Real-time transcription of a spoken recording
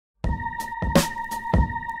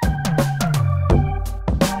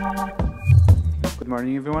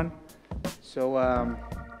morning, everyone. So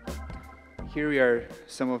here we are,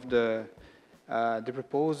 some of the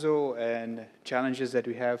proposal and challenges that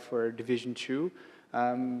we have for Division 2.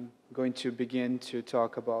 I'm going to begin to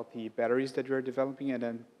talk about the batteries that we are developing, and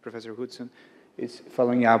then Professor Hudson is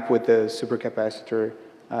following up with the supercapacitor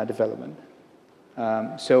development.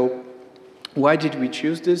 So why did we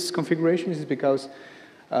choose this configuration? Is because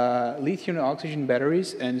lithium-oxygen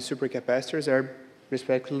batteries and supercapacitors are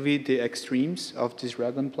respectively the extremes of this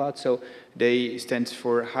Raglan plot. So they stand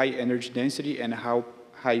for high energy density and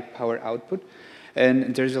high power output.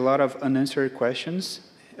 And there's a lot of unanswered questions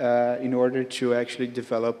in order to actually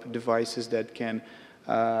develop devices that can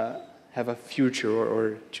have a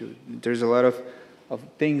future, there's a lot of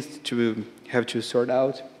things to have to sort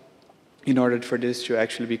out in order for this to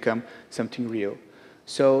actually become something real.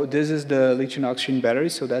 So this is the lithium-oxygen battery.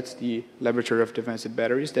 So that's the Laboratory of Advanced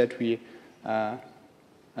Batteries that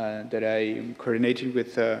that I coordinated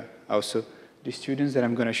with also the students that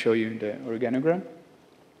I'm going to show you in the organogram.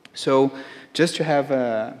 So just to have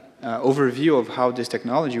an overview of how this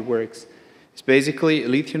technology works, it's basically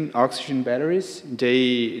lithium-oxygen batteries.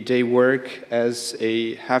 They work as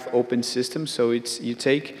a half-open system. So you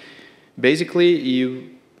take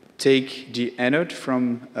the anode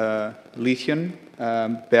from lithium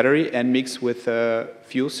battery and mix with a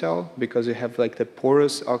fuel cell, because you have like the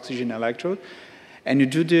porous oxygen electrode. And you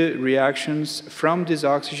do the reactions from this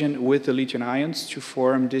oxygen with the lithium ions to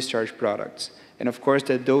form discharge products. And of course,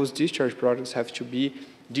 those discharge products have to be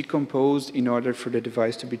decomposed in order for the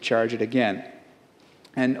device to be charged again.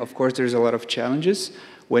 And of course, there's a lot of challenges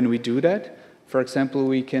when we do that. For example,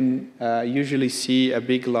 we can usually see a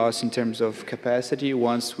big loss in terms of capacity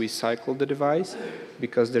once we cycle the device,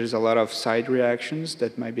 because there's a lot of side reactions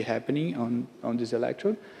that might be happening on this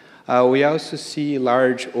electrode. We also see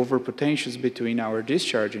large overpotentials between our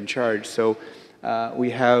discharge and charge. So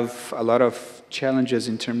we have a lot of challenges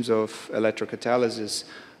in terms of electrocatalysis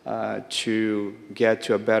to get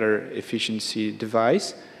to a better efficiency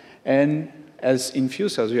device. And as in fuel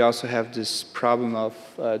cells, we also have this problem of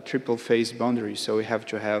triple phase boundary. So we have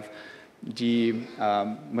to have the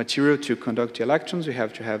material to conduct the electrons, we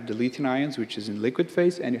have to have the lithium ions, which is in liquid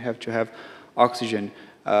phase, and you have to have oxygen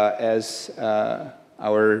as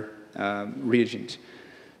our reagent.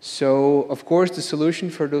 So, of course, the solution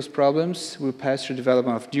for those problems will pass through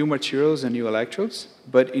development of new materials and new electrodes.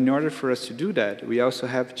 But in order for us to do that, we also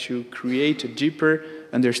have to create a deeper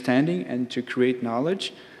understanding and to create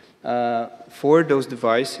knowledge for those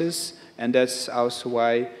devices. And that's also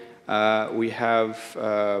why we have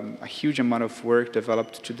a huge amount of work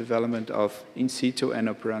developed to development of in situ and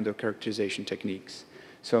operando characterization techniques.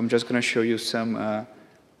 So I'm just going to show you some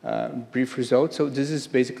brief results. So this is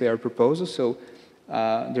basically our proposal. So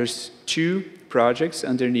there's two projects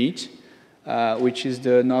underneath, which is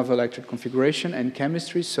the novel electrode configuration and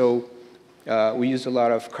chemistry. So we use a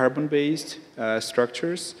lot of carbon-based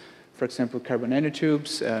structures, for example, carbon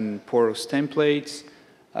nanotubes and porous templates,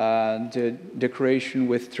 the decoration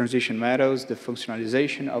with transition metals, the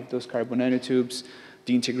functionalization of those carbon nanotubes,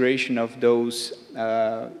 the integration of those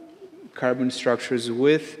carbon structures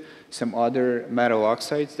with some other metal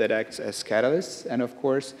oxides that act as catalysts, and of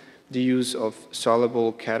course, the use of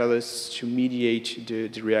soluble catalysts to mediate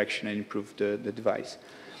the reaction and improve the device.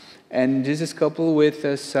 And this is coupled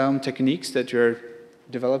with some techniques that you're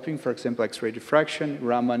developing, for example, X-ray diffraction,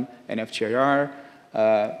 Raman and FTIR,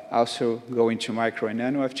 also going to micro and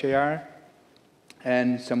nano FTIR,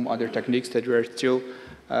 and some other techniques that we're still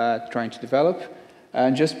trying to develop.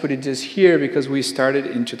 And just put it this here because we started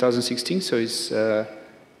in 2016, so it's a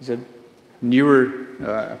newer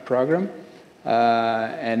program.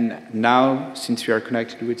 And now, since we are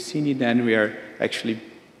connected with Cine, then we are actually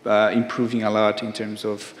improving a lot in terms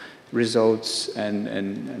of results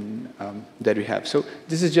and that we have. So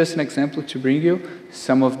this is just an example to bring you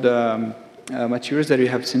some of the materials that we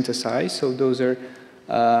have synthesized. So those are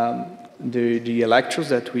the electrodes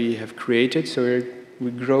that we have created. So we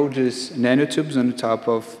grow these nanotubes on the top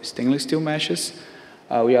of stainless steel meshes.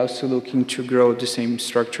 We're also looking to grow the same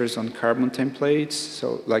structures on carbon templates,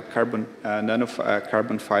 so like carbon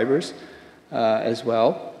fibers as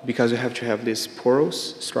well, because you have to have this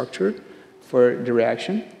porous structure for the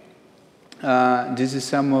reaction. This is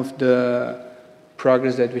some of the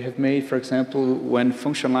progress that we have made. For example, when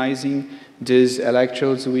functionalizing these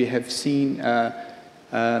electrodes, we have seen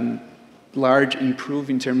large improve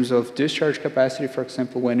in terms of discharge capacity, for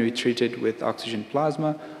example, when we treat it with oxygen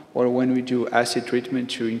plasma, or when we do acid treatment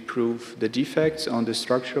to improve the defects on the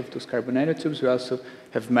structure of those carbon nanotubes. We also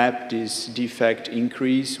have mapped this defect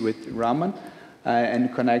increase with Raman.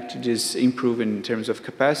 and connect this improvement in terms of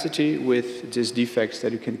capacity with these defects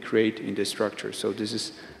that you can create in the structure. So this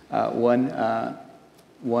is one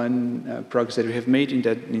progress that we have made in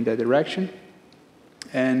that direction.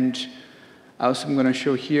 And also I'm going to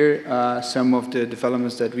show here some of the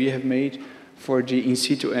developments that we have made for the in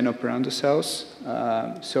situ and operando cells.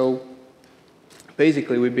 So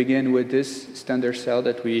basically we begin with this standard cell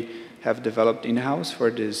that we have developed in-house for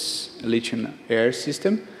this lithium air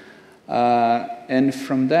system. And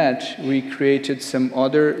from that, we created some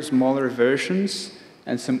other smaller versions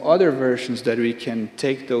and some other versions that we can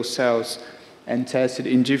take those cells and test it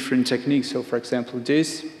in different techniques. So for example,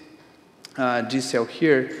 this cell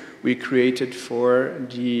here, we created for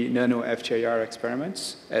the nano FTIR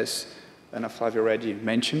experiments, as Ana Flavia already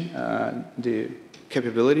mentioned, the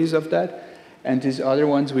capabilities of that. And these other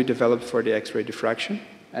ones we developed for the X-ray diffraction.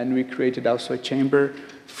 And we created also a chamber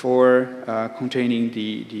for containing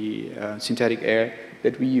the synthetic air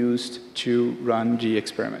that we used to run the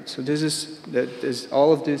experiment. So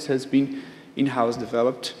all of this has been in-house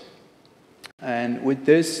developed. And with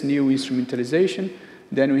this new instrumentalization,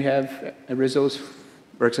 then we have results,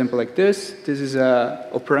 for example, like this. This is an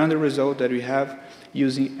operando result that we have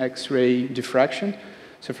using X-ray diffraction.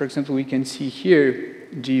 So for example, we can see here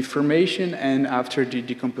the formation and after the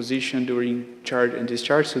decomposition during charge and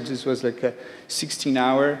discharge. So this was like a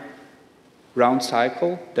 16-hour round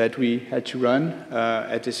cycle that we had to run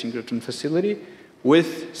at the synchrotron facility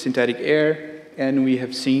with synthetic air. And we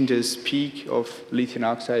have seen this peak of lithium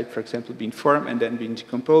oxide, for example, being formed and then being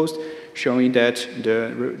decomposed, showing that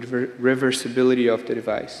the reversibility of the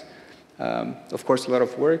device. Of course, a lot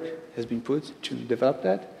of work has been put to develop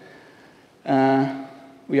that.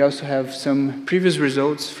 We also have some previous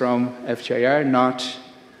results from FTIR, not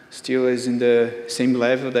still is in the same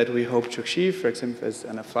level that we hope to achieve, for example, as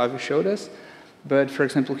Ana Flavia showed us. But for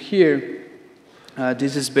example, here,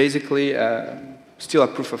 this is basically still a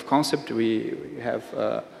proof of concept. We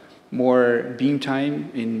have more beam time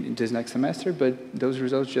in this next semester, but those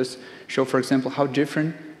results just show, for example, how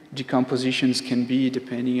different decompositions can be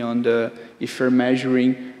depending on if you're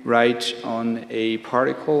measuring right on a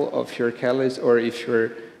particle of your catalyst or if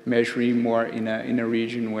you're measuring more in a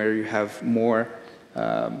region where you have more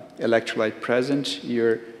electrolyte present.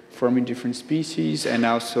 You're forming different species and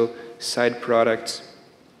also side products,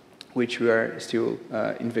 which we are still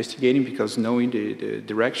investigating because knowing the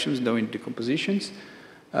directions, knowing the compositions,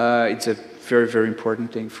 it's a very, very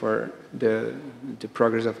important thing for the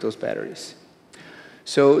progress of those batteries.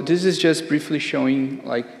 So this is just briefly showing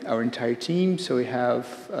like our entire team. So we have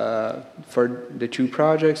for the two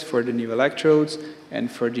projects, for the new electrodes, and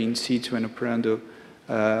for the in situ and operando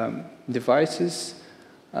devices.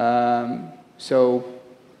 So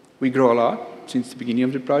we grow a lot since the beginning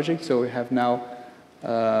of the project. So we have now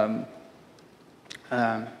a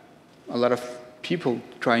lot of people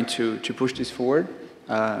trying to push this forward.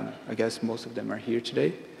 I guess most of them are here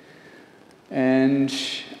today. And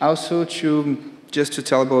also just to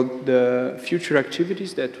tell about the future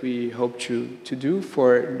activities that we hope to do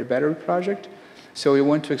for the battery project. So we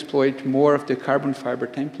want to exploit more of the carbon fiber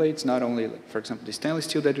templates, not only, like, for example, the stainless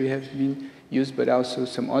steel that we have been used, but also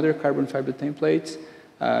some other carbon fiber templates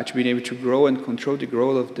to be able to grow and control the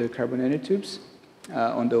growth of the carbon nanotubes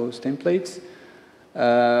on those templates.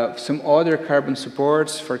 Some other carbon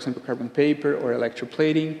supports, for example, carbon paper or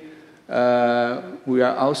electroplating. We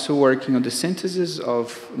are also working on the synthesis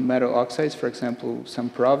of metal oxides, for example, some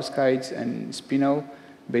perovskites and spinel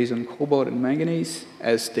based on cobalt and manganese,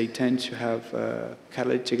 as they tend to have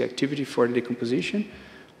catalytic activity for the decomposition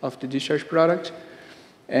of the discharge product.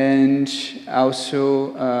 And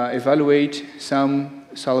also evaluate some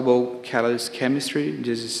soluble catalyst chemistry.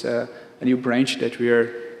 This is a new branch that we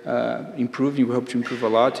are improving. We hope to improve a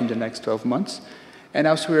lot in the next 12 months. And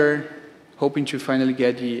also we are hoping to finally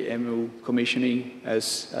get the MO commissioning,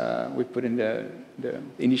 as we put in the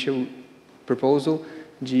initial proposal,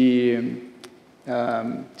 the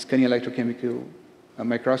scanning electrochemical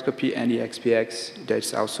microscopy and the XPX.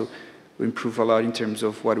 That's also will improve a lot in terms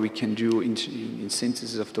of what we can do in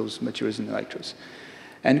synthesis of those materials and electrodes.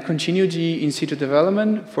 And continue the in situ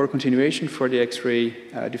development for continuation for the X-ray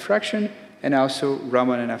diffraction, and also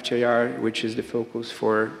Raman and FTIR, which is the focus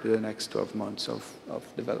for the next 12 months of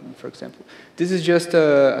development, for example. This is just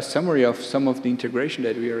a summary of some of the integration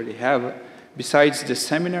that we already have. Besides the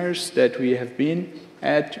seminars that we have been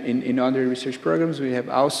at in other research programs, we have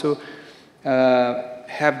also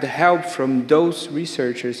have the help from those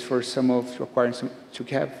researchers for to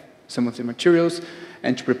have some of the materials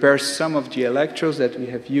and to prepare some of the electrodes that we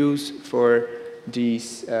have used for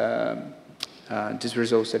these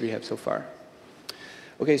results that we have so far.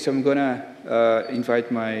 Okay, so I'm gonna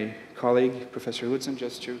invite my colleague, Professor Hudson,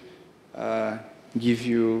 just to give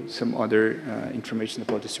you some other information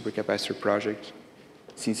about the supercapacitor project,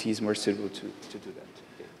 since he's more suitable to do that.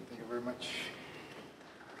 Okay. Thank you very much.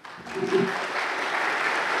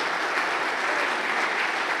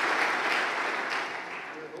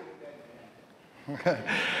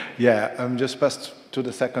 Yeah, I'm just passed to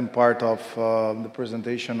the second part of the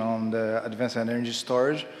presentation on the advanced energy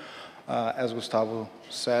storage. As Gustavo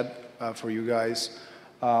said, for you guys,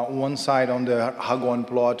 one side on the Hagwon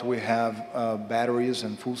plot, we have batteries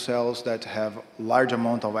and fuel cells that have large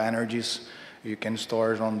amount of energies you can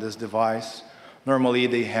store on this device. Normally,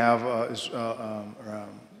 they have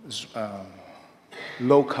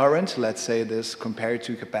low current, let's say this, compared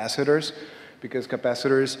to capacitors, because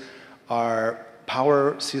capacitors are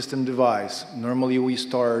power system device. Normally, we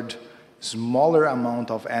stored smaller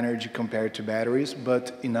amount of energy compared to batteries,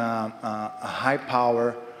 but in a high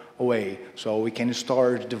power way. So we can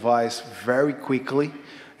store the device very quickly,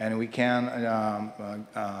 and we can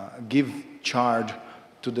give charge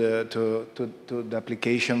to the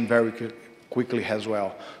application very quickly as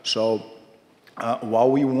well. So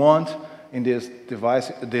what we want in this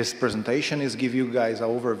device, this presentation, is give you guys an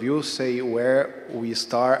overview, say where we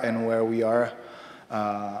start and where we are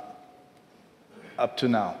up to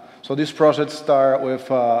now. So this project started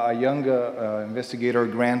with a young investigator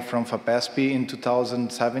grant from FAPESP in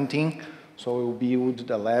 2017. So we will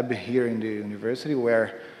build a lab here in the university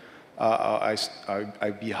where I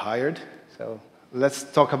be hired. So let's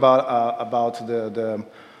talk about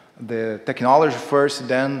the technology first,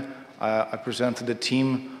 then I present the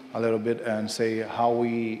team a little bit and say how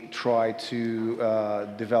we try to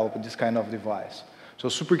develop this kind of device. So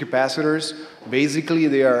supercapacitors, basically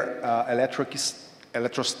they are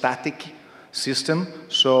electrostatic system.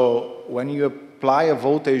 So when you apply a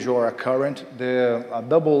voltage or a current, a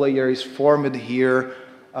double layer is formed here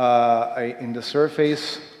in the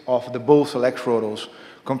surface of the both electrodes.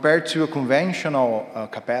 Compared to a conventional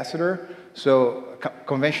capacitor, so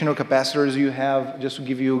conventional capacitors, you have, just to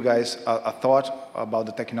give you guys a thought about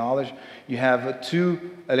the technology, you have two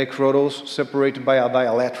electrodes separated by a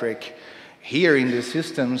dielectric. Here in the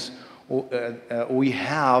systems, we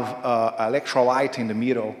have electrolyte in the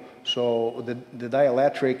middle, so the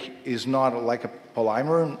dielectric is not like a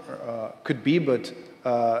polymer, could be, but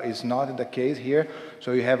is not the case here.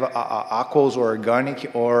 So you have aqueous or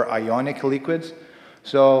organic or ionic liquids.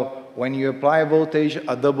 So when you apply a voltage,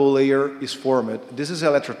 a double layer is formed. This is an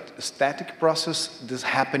electrostatic process. This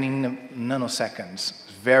happening in nanoseconds,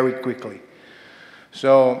 very quickly.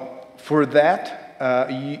 So for that,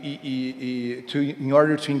 in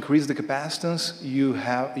order to increase the capacitance, you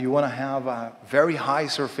want to have a very high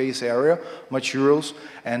surface area materials,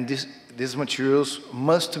 and these materials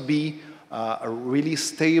must be really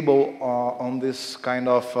stable on this kind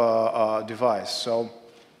of device. So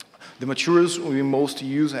the materials we most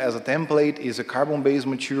use as a template is a carbon-based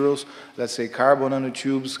materials, let's say carbon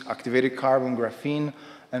nanotubes, activated carbon, graphene,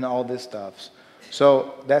 and all this stuff.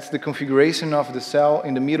 So that's the configuration of the cell.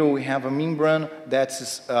 In the middle, we have a membrane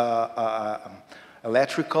that's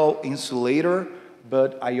electrical insulator,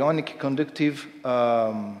 but ionic conductive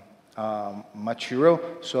material.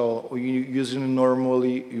 So we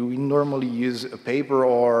normally use a paper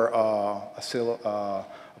or a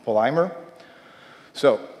polymer.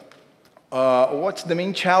 So what's the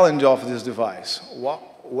main challenge of this device?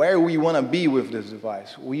 Where we want to be with this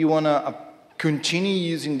device? We want to continue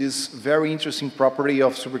using this very interesting property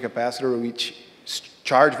of supercapacitor, which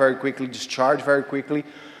charge very quickly, discharge very quickly,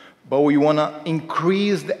 but we want to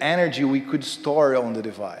increase the energy we could store on the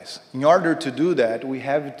device. In order to do that, we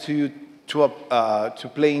have to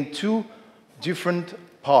play in two different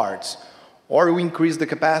parts. Or we increase the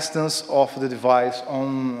capacitance of the device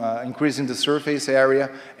on increasing the surface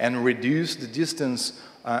area and reduce the distance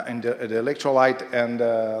in the electrolyte. And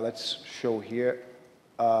let's show here.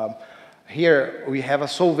 Here we have a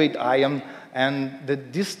solvate ion, and the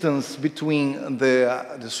distance between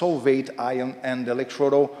the solvate ion and the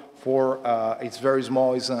electrode it's very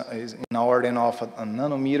small, is in the order of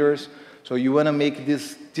nanometers. So you want to make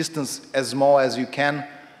this distance as small as you can,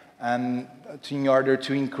 and in order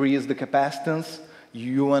to increase the capacitance,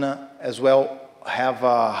 you want to as well have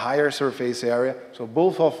a higher surface area. So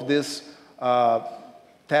both of these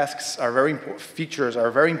tasks are very important, features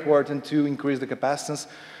are very important to increase the capacitance,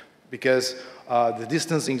 because the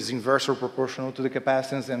distance is inversely proportional to the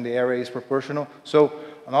capacitance and the area is proportional. So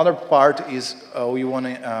another part is we want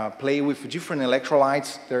to play with different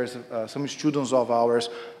electrolytes. There's some students of ours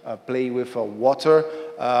play with water,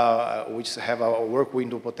 which have a work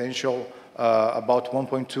window potential about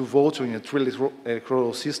 1.2 volts in the 3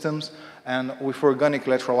 electrodal systems. And with organic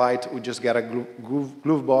electrolyte, we just get a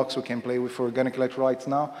groove box. We can play with organic electrolytes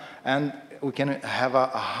now, and we can have a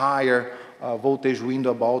higher voltage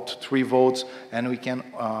window, about 3 volts, and we can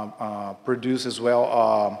produce as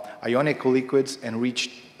well ionic liquids and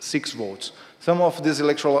reach 6 volts. Some of these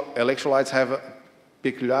electrolytes have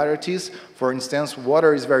peculiarities. For instance,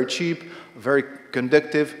 water is very cheap, very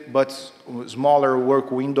conductive, but smaller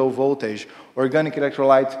work window voltage. Organic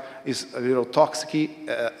electrolyte is a little toxic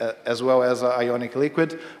as well as ionic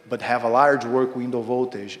liquid, but have a large work window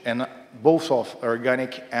voltage. And both of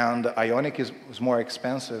organic and ionic is more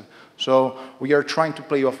expensive. So we are trying to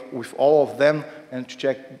play with all of them and to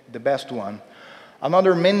check the best one.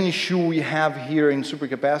 Another main issue we have here in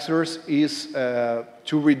supercapacitors is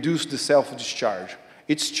to reduce the self-discharge.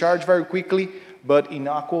 It's charged very quickly, but in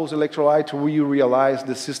aqueous electrolyte, we realize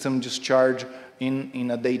the system discharge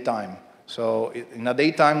in a daytime. So in a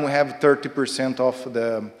daytime, we have 30% of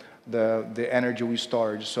the energy we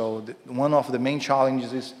storage. So one of the main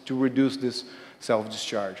challenges is to reduce this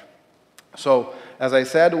self-discharge. So as I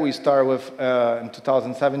said, we start with in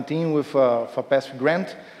 2017 with a FAPESP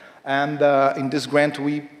grant, and in this grant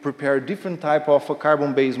we prepare different type of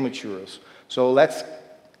carbon-based materials. So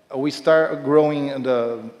we start growing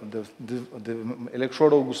the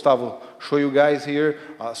electrode Gustavo show you guys here.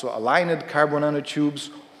 So aligned carbon nanotubes,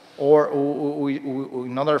 or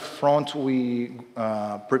in another front we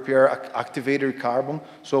prepare activated carbon.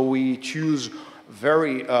 So we choose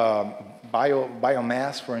very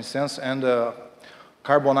biomass, for instance, and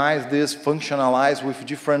carbonize this, functionalize with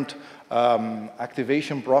different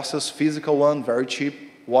activation process, physical one, very cheap,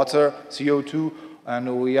 water, CO2,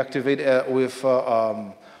 and we activate with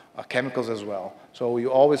chemicals as well. So we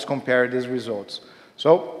always compare these results.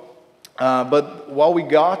 So, but what we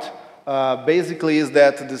got basically is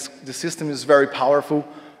that the system is very powerful,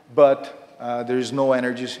 but there is no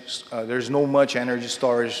energy, there's no much energy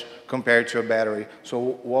storage compared to a battery.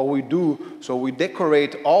 So what we do, so we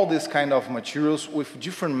decorate all these kind of materials with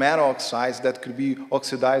different metal oxides that could be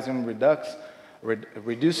oxidized and reduced,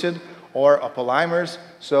 or polymers.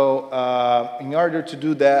 So in order to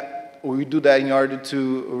do that, we do that in order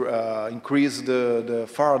to increase the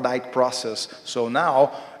Faraday process. So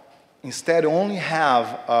now, instead only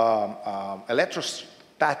have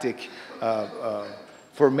electrostatic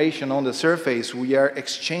formation on the surface, we are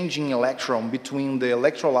exchanging electron between the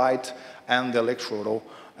electrolyte and the electrode,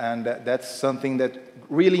 and that's something that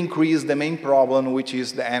really increases the main problem, which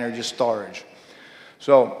is the energy storage.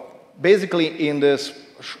 So basically in this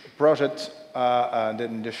project,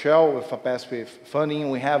 the shell with FAPESP funding,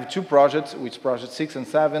 we have 2 projects, which project 6 and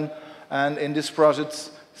 7, and in this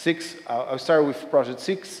project 6, I'll start with project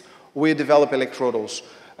 6, we develop electrodes,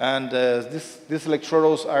 and these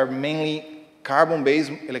electrodes are mainly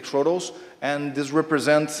carbon-based electrodes, and this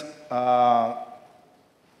represents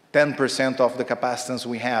 10% of the capacitance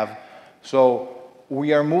we have. So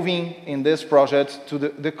we are moving in this project to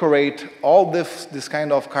decorate all this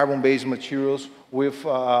kind of carbon-based materials with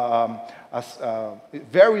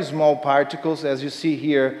very small particles, as you see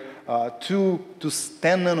here, 2 to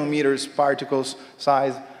 10 nanometers particles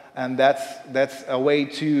size, and that's a way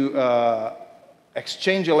to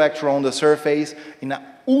exchange electron on the surface in an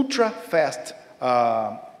ultra-fast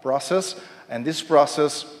process, and this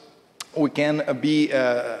process we can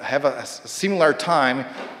have a similar time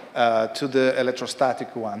to the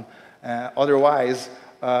electrostatic one. Otherwise,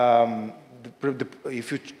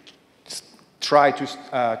 if you try to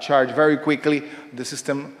charge very quickly, the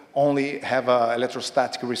system only have an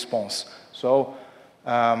electrostatic response. So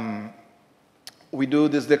we do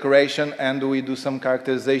this decoration and we do some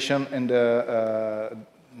characterization in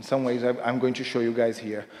some ways I'm going to show you guys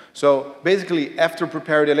here. So basically, after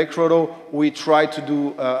prepared electrode, we try to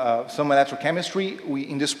do some electrochemistry.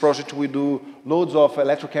 In this project, we do loads of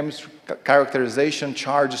electrochemistry characterization,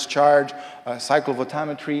 charge,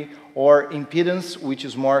 cyclovoltammetry, or impedance, which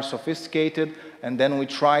is more sophisticated, and then we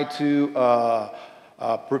try to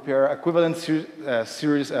prepare equivalent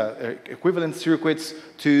circuits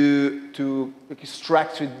to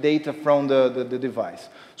extract data from the device.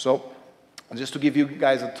 So just to give you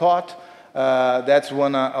guys a thought, that's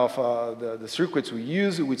one of the circuits we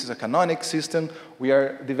use, which is a canonic system. We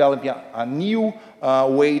are developing a new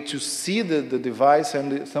way to see the device,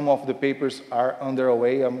 and some of the papers are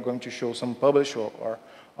underway. I'm going to show some published or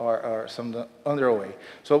some underway.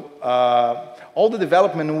 So all the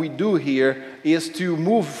development we do here is to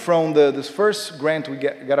move from this first grant we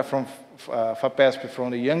got from FAPESP, from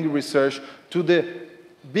the Young Research, to the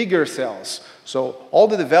bigger cells. So all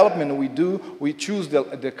the development we do, we choose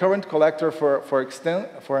the current collector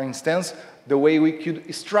for instance, the way we could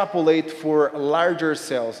extrapolate for larger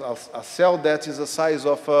cells, a cell that is the size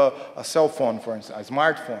of a cell phone, for instance, a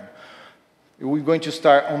smartphone. We're going to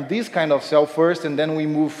start on this kind of cell first, and then we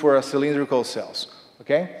move for a cylindrical cells,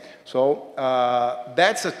 okay? So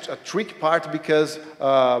that's a tricky part because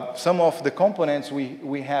some of the components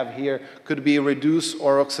we have here could be reduced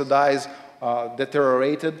or oxidized,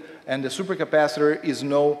 deteriorated, and the supercapacitor is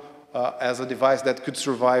known as a device that could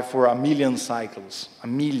survive for 1,000,000 cycles.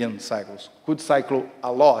 1,000,000 cycles. Could cycle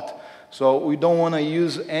a lot. So we don't want to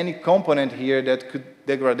use any component here that could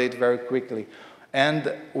degrade very quickly.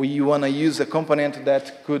 And we want to use a component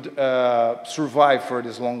that could survive for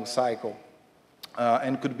this long cycle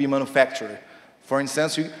and could be manufactured. For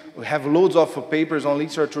instance, we have loads of papers on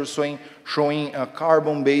literature showing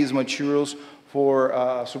carbon-based materials for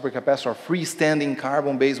supercapacitor, freestanding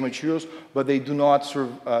carbon-based materials, but they do not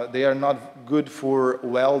they are not good for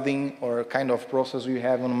welding or kind of process you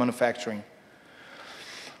have on manufacturing.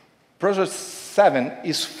 Project 7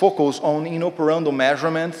 is focused on inoperando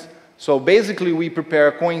measurements. So basically, we prepare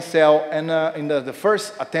a coin cell, and in the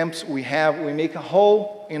first attempts we make a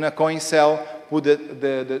hole in a coin cell, put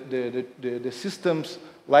the systems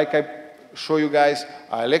like I show you guys,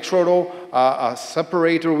 an electrode, a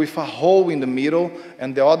separator with a hole in the middle,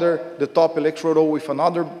 and the top electrode with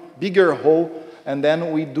another bigger hole, and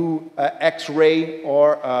then we do X-ray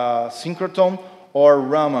or synchrotron or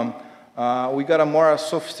Raman. We got a more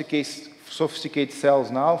sophisticated cells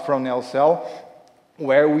now from LCell,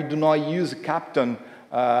 where we do not use a captain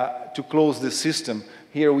to close the system.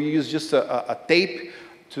 Here we use just a tape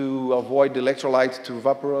to avoid the electrolyte to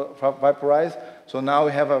vaporize. So now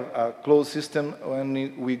we have a closed system,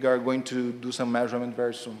 and we are going to do some measurement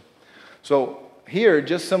very soon. So here,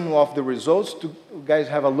 just some of the results to you guys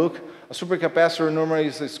have a look. A supercapacitor normally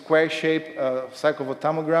is a square-shaped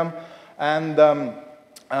cyclophotomogram, and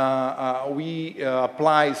we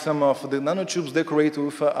apply some of the nanotubes decorated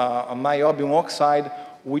with a niobium oxide,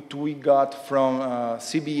 which we got from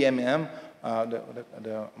CBMM,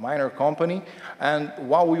 the minor company. And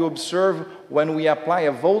what we observe when we apply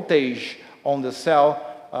a voltage on the cell,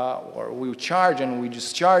 or we charge and we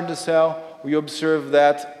discharge the cell, we observe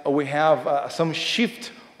that we have some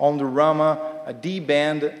shift on the Raman, a D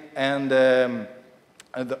band, and the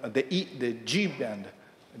G band.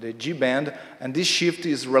 The G band, and this shift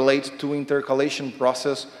is related to intercalation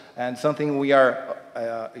process, and something we are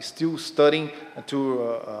still studying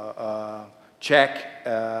to check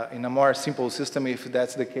in a more simple system if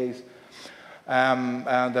that's the case.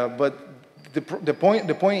 But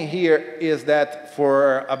the point here is that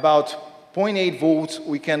for about 0.8 volts,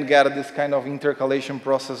 we can get this kind of intercalation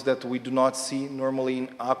process that we do not see normally in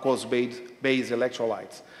aqueous-based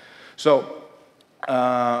electrolytes. So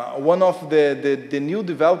one of the new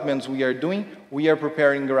developments we are doing, we are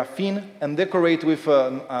preparing graphene and decorate with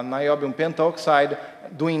a niobium pentoxide,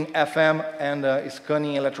 doing FM and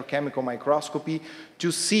scanning electrochemical microscopy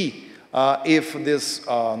to see if this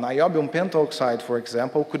niobium pentoxide, for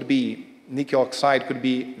example, could be nickel oxide, could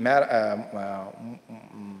be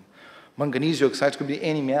manganese oxide, could be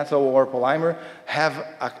any metal or polymer, have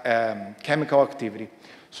a chemical activity.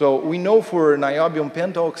 So we know for niobium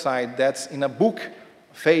pentoxide that's in a book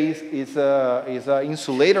phase is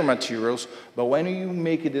insulator materials, but when you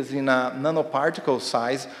make this in a nanoparticle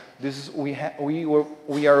size, this is, we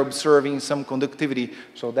are observing some conductivity.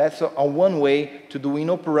 So that's one way to do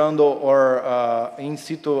inoperando or in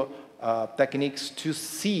situ techniques to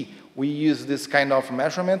see. We use this kind of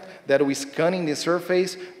measurement that we scanning the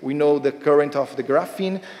surface. We know the current of the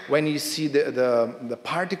graphene. When you see the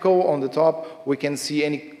particle on the top, we can see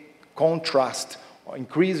any contrast, or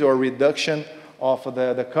increase or reduction of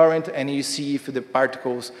the current, and you see if the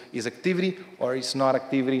particles is activity or is not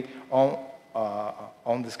activity on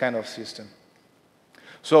this kind of system.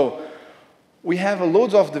 So we have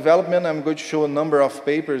loads of development. I'm going to show a number of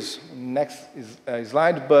papers next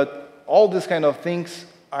slide, but all these kind of things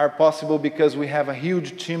are possible because we have a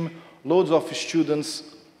huge team, loads of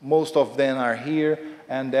students, most of them are here,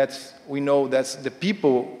 and we know that's the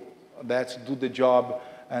people that do the job.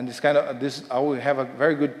 And we have a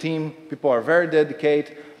very good team. People are very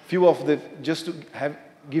dedicated. Just to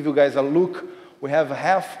give you guys a look, we have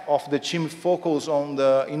half of the team focused on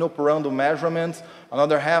the inoperando measurements,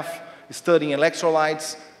 another half studying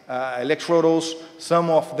electrolytes, electrodes. Some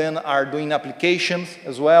of them are doing applications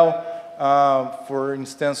as well. For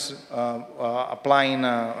instance, applying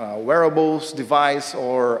a wearables device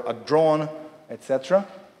or a drone, etc.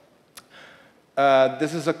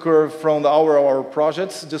 This is a curve from our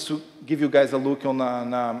projects, just to give you guys a look on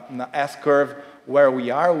the S-curve where we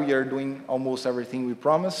are. We are doing almost everything we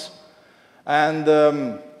promise. And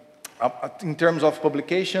in terms of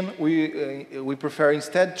publication, we prefer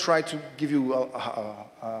instead try to give you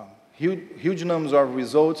huge numbers of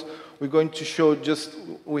results. We're going to show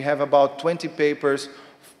we have about 20 papers,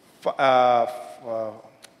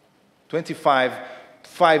 25,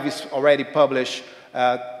 5 is already published,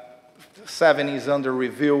 7 is under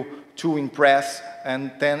review, 2 in press,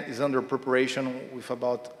 and 10 is under preparation with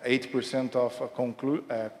about 80% of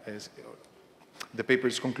the paper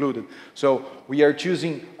is concluded. So we are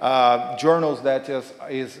choosing journals that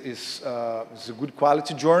is good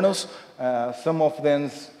quality journals. Some of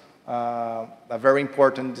them are very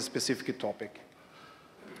important in this specific topic.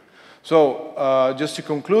 So just to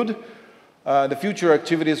conclude, the future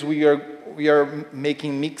activities we are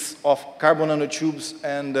making mix of carbon nanotubes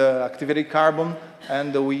and activated carbon,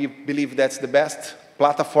 and we believe that's the best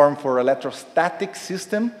platform for electrostatic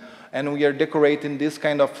system. And we are decorating this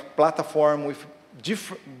kind of platform with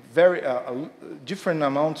different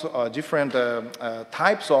amounts, different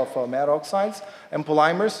types of metal oxides and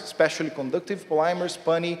polymers, especially conductive polymers,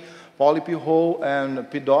 PANI, polyp-hole, and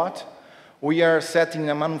PDOT. We are setting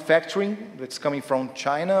a manufacturing that's coming from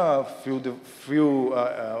China, few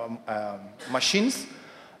machines,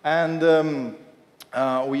 and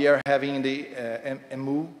we are having the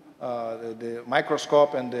MU, the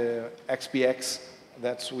microscope, and the XPX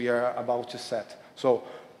that we are about to set. So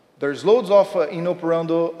there's loads of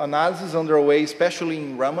inoperando analysis underway, especially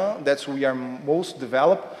in Rama, that's we are most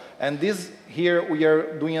developed. And this here we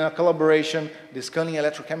are doing a collaboration, the scanning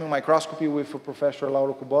electrochemical microscopy with Professor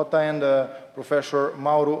Lauro Kubota and Professor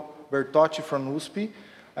Mauro Bertotti from USP,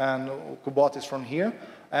 and Kubota is from here.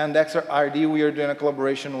 And XRD, we are doing a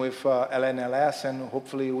collaboration with LNLS, and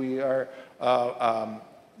hopefully we are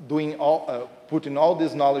putting all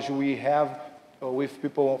this knowledge we have with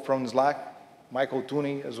people from SLAC, Michael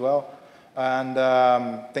Tooney as well. And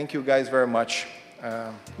thank you guys very much.